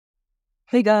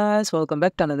Hey guys, welcome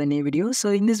back to another new video. So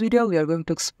in this video, we are going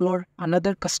to explore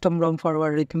another custom ROM for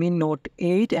our Redmi Note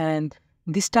 8, and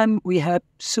this time we have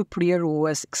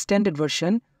SuperiorOS extended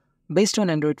version based on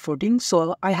Android 14.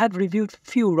 So I have reviewed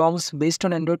few ROMs based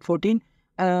on Android 14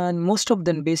 and most of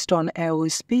them based on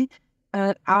AOSP.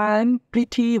 And I'm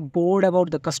pretty bored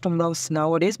about the custom ROMs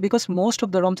nowadays because most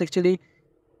of the ROMs actually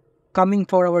coming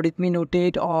for our Redmi Note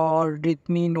 8 or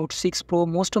Redmi Note 6 Pro,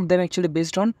 most of them actually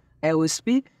based on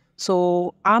AOSP.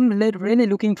 So I'm really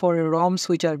looking for ROMs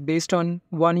which are based on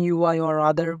one UI or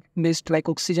other based like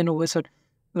Oxygen OS or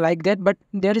like that. But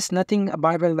there is nothing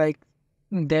available like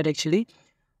that actually.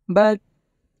 But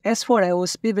as for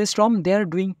AOSP based ROM, they are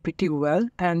doing pretty well.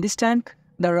 And this time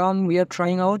the ROM we are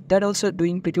trying out, that also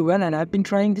doing pretty well. And I've been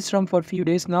trying this ROM for a few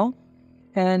days now.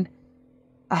 And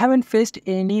I haven't faced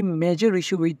any major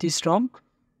issue with this ROM.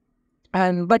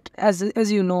 But as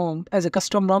you know, as a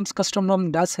custom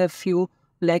ROM does have few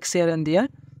lags here and there.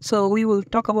 So we will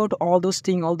talk about all those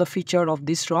things, all the feature of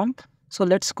this ROM. So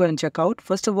let's go and check out.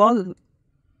 First of all,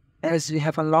 as we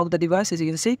have unlocked the device, as you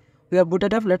can see, we are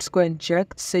booted up. Let's go and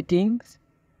check settings.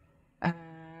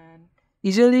 And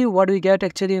usually what we get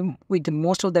actually with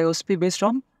most of the AOSP based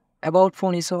ROM, about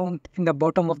phone is on in the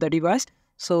bottom of the device.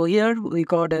 So here we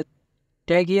got a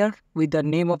tag here with the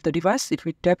name of the device. If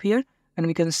we tap here, and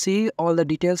we can see all the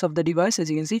details of the device. As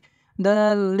you can see,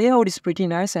 the layout is pretty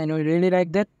nice and I really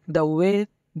like that. The way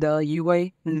the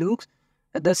UI looks,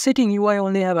 the setting UI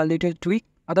only have a little tweak.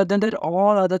 Other than that,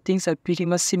 all other things are pretty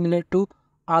much similar to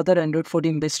other Android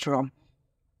 14 based ROM.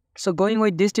 So going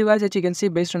with this device, as you can see,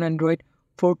 based on Android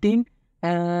 14,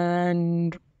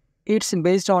 and it's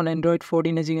based on Android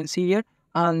 14 as you can see here.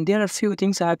 And there are a few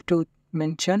things I have to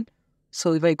mention.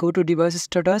 So if I go to device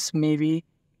status, maybe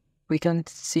we can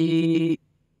see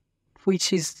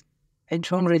which is, I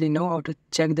don't really know how to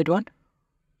check that one.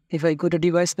 If I go to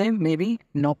device name, maybe,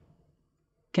 no,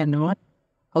 cannot.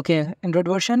 Okay, Android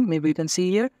version, maybe you can see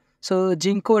here. So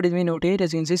Jinko Redmi Note 8,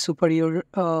 as you can see,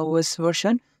 SuperiorOS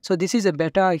version. So this is a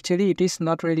beta actually, it is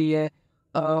not really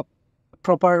a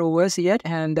proper OS yet.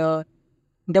 And the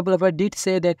developer did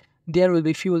say that there will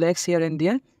be few lags here and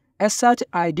there. As such,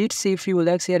 I did see few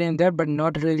lags here and there, but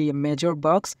not really a major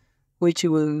bugs which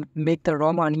will make the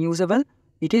ROM unusable.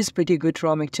 It is pretty good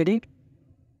ROM actually.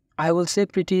 I will say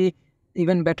pretty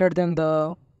even better than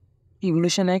the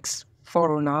Evolution X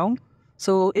for now.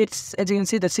 So it's, as you can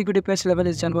see, the security patch level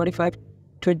is January 5,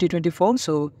 2024.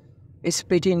 So it's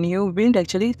pretty new build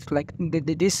actually. It's like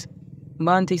this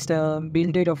month is the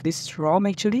build date of this ROM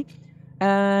actually.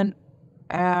 And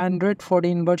Android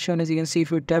 14 version, as you can see,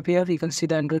 if you tap here, you can see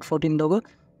the Android 14 logo.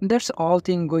 That's all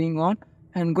thing going on.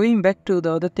 And going back to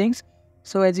the other things,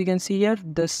 so as you can see here,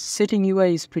 the setting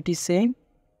UI is pretty same.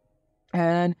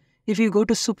 And if you go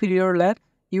to Superior Lab,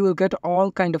 you will get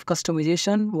all kind of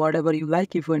customization, whatever you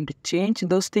like. If you want to change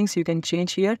those things, you can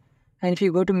change here. And if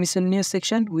you go to miscellaneous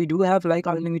section, we do have like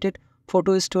unlimited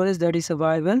photo storage that is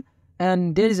available.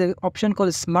 And there is an option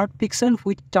called Smart Pixel,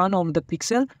 which turn on the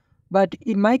pixel. But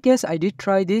in my case, I did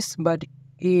try this, but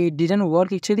it didn't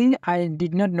work actually. I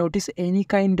did not notice any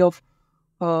kind of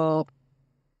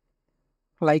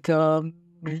like a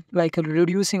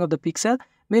reducing of the pixel.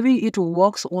 Maybe it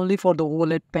works only for the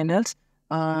OLED panels.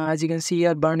 As you can see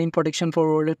here, burn-in protection for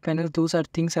OLED panels, those are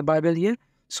things available here.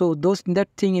 So that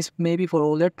thing is maybe for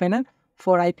OLED panel.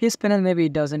 For IPS panel, maybe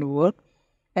it doesn't work.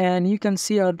 And you can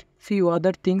see a few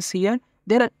other things here.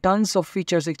 There are tons of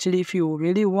features actually. If you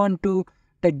really want to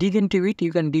dig into it,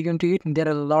 you can dig into it. There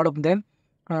are a lot of them.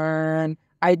 And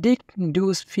I did do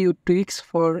a few tweaks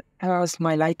for as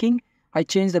my liking. I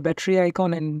changed the battery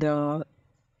icon and the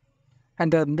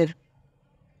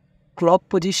clock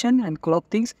position and clock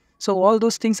things. So all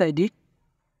those things I did.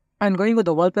 And going with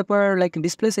the wallpaper, like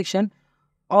display section,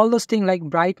 all those things like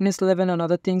brightness level and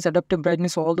other things, adaptive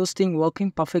brightness, all those things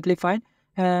working perfectly fine.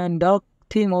 And dark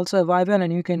theme also available,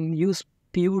 and you can use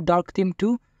pure dark theme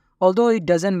too. Although it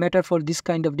doesn't matter for this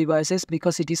kind of devices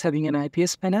because it is having an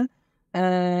IPS panel.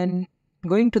 And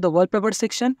going to the wallpaper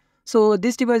section, so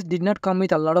this device did not come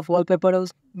with a lot of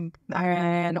wallpapers,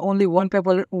 and only one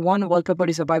wallpaper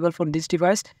is available for this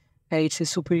device. It's a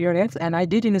SuperiorOS, and I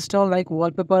did install like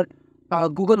wallpaper,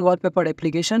 Google wallpaper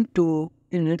application to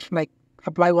like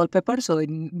apply wallpaper. So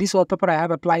in this wallpaper I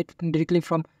have applied directly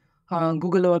from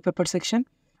Google wallpaper section.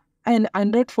 And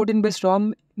Android 14 based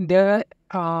ROM, they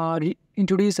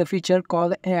introduced a feature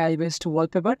called AI based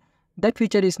wallpaper. That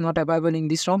feature is not available in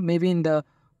this ROM. Maybe in the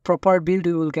proper build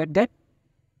you will get that.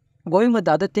 Going with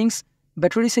the other things,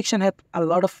 battery section have a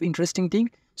lot of interesting things.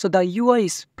 So the UI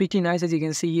is pretty nice, as you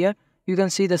can see here. You can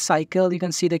see the cycle, you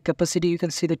can see the capacity, you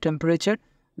can see the temperature.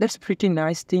 That's pretty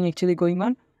nice thing actually going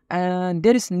on. and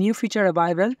there is new feature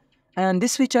available, and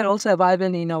this feature also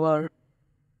available in our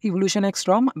Evolution X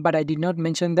ROM, but I did not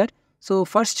mention that. So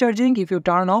first charging, if you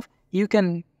turn off, you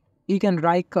can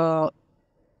like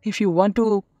if you want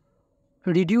to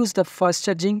reduce the fast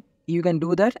charging, you can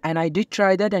do that, and I did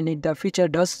try that, and the feature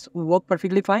does work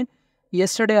perfectly fine.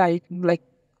 Yesterday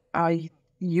I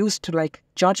used to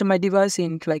charge my device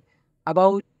in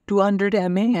about 200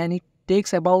 mAh, and it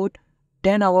takes about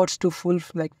 10 hours to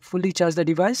fully charge the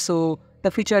device. So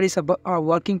the feature is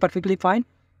working perfectly fine.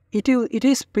 It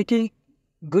is pretty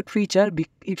good feature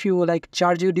if you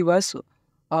charge your device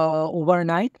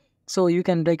overnight, so you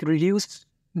can reduce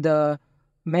the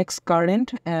max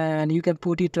current, and you can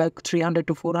put it 300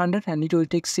 to 400, and it will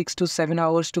take 6 to 7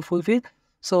 hours to fulfill.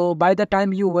 So by the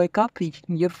time you wake up,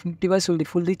 your device will be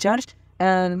fully charged.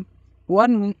 And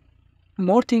one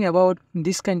more thing about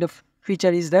this kind of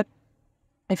feature is that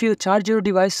if you charge your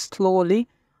device slowly,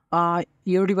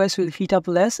 your device will heat up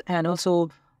less, and also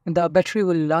the battery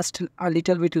will last a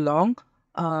little bit long.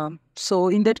 So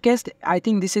in that case, I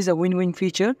think this is a win-win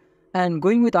feature. And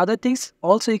going with other things,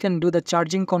 also you can do the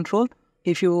charging control.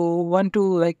 If you want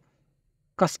to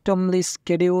customly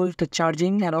schedule the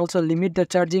charging and also limit the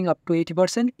charging up to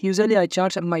 80%. Usually I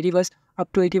charge my device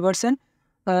up to 80%,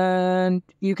 and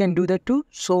you can do that too.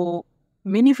 So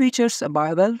many features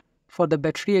available for the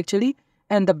battery actually,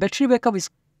 and the battery backup is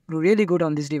really good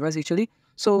on this device actually.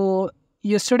 So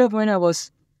yesterday when I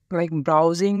was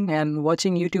browsing and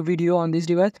watching YouTube video on this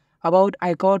device,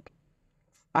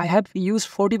 I have used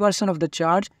 40% of the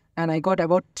charge, and I got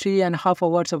about 3.5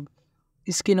 hours of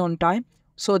screen on time.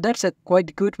 So that's a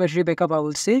quite good battery backup, I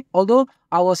will say. Although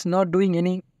I was not doing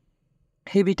any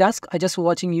heavy task, I just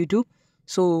watching YouTube.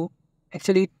 So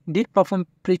actually it did perform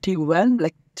pretty well,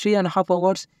 3.5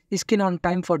 hours screen on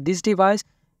time for this device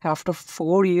after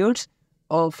 4 years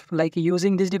of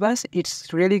using this device.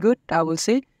 It's really good, I will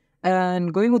say.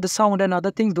 And going with the sound and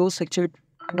other things, those actually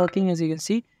working, as you can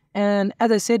see. And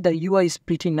as I said, the UI is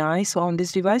pretty nice on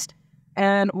this device.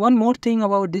 And one more thing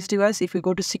about this device, if we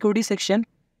go to security section,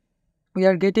 we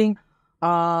are getting we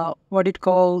are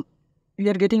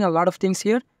getting a lot of things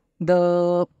here.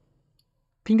 The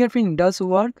fingerprint does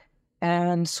work,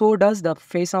 and so does the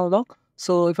face unlock.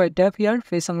 So if I tap here,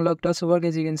 face unlock does work,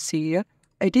 as you can see here.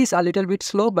 It is a little bit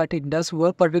slow, but it does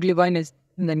work perfectly fine.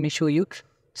 Let me show you.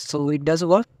 So it does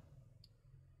work.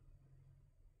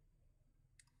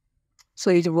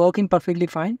 So it's working perfectly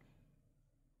fine.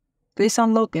 Face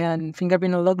unlock and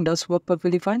fingerprint unlock does work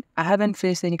perfectly fine. I haven't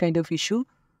faced any kind of issue,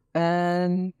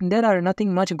 and there are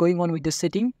nothing much going on with the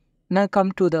setting. Now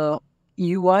come to the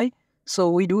UI.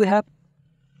 So we do have,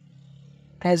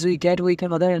 as we get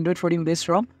other Android 14 based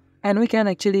ROM, and we can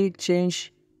actually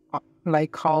change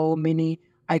how many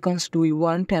icons do we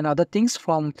want and other things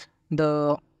from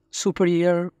the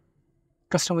superior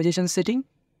customization setting.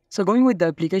 So going with the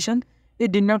application,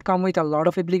 it did not come with a lot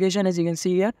of application, as you can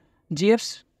see here.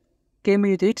 GFs came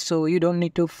with it, so you don't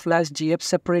need to flash GF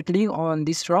separately on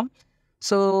this ROM.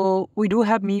 So we do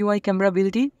have MIUI camera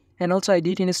ability, and also I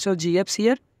did install GFs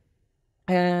here.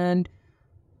 And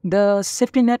the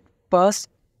safety net pass,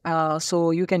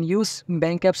 so you can use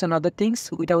bank apps and other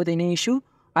things without any issue.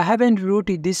 I haven't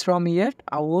rooted this ROM yet.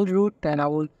 I will root, and I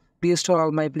will reinstall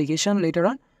all my application later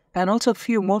on. And also a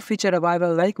few more feature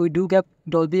available, we do get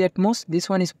Dolby Atmos. This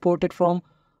one is ported from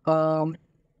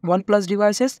OnePlus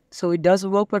devices, so it does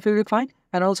work perfectly fine.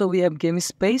 And also we have game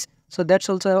space, so that's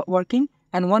also working.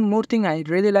 And one more thing I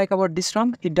really like about this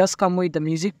ROM, it does come with the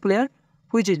music player,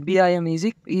 which is BIM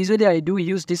Music. Usually I do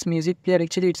use this music player.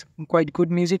 Actually, it's quite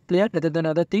good music player rather than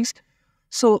other things.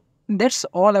 So that's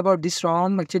all about this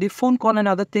ROM. Actually, phone call and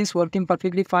other things working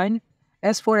perfectly fine.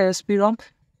 As for ASP ROM,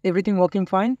 everything working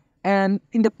fine. And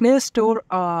in the Play Store,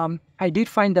 I did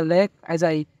find the lag, as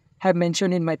I have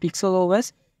mentioned in my Pixel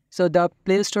OS. So the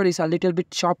Play Store is a little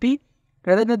bit choppy.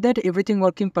 Rather than that, everything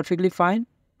working perfectly fine.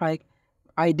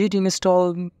 I did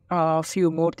install a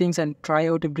few more things and try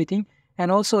out everything.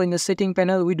 And also in the setting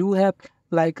panel, we do have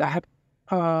I have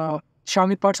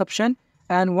Xiaomi parts option.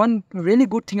 And one really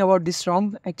good thing about this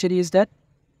ROM actually is that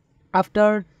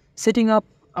after setting up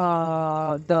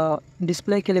the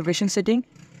display calibration setting,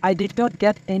 I did not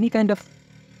get any kind of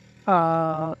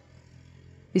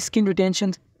skin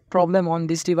retention problem on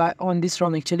this device, on this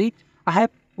ROM actually. I have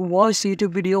watched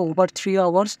YouTube video over 3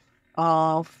 hours,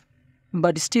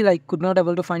 but still I could not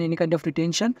able to find any kind of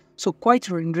retention. So quite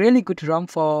really good ROM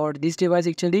for this device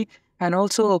actually. And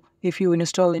also if you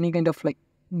install any kind of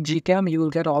Gcam, you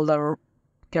will get all the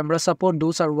camera support.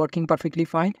 Those are working perfectly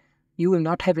fine. You will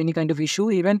not have any kind of issue.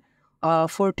 Even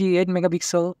 48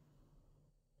 megapixel,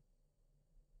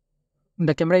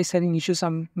 the camera is having issues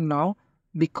now,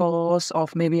 because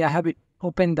of maybe I have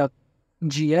opened the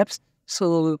GApps.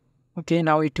 So okay,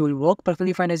 now it will work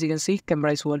perfectly fine. As you can see,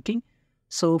 camera is working.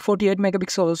 So 48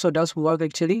 megapixel also does work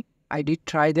actually. I did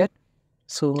try that.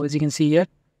 So as you can see here,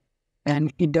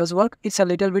 and it does work. It's a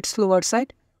little bit slower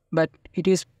side, but it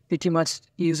is pretty much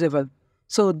usable.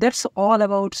 So that's all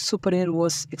about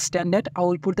SuperiorOS Extended. I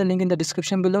will put the link in the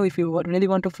description below. If you really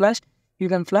want to flash, you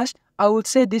can flash. I would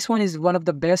say this one is one of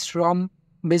the best ROM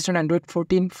based on Android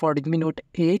 14 for Redmi Note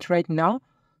 8 right now.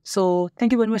 So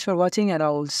thank you very much for watching, and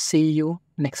I'll see you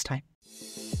next time.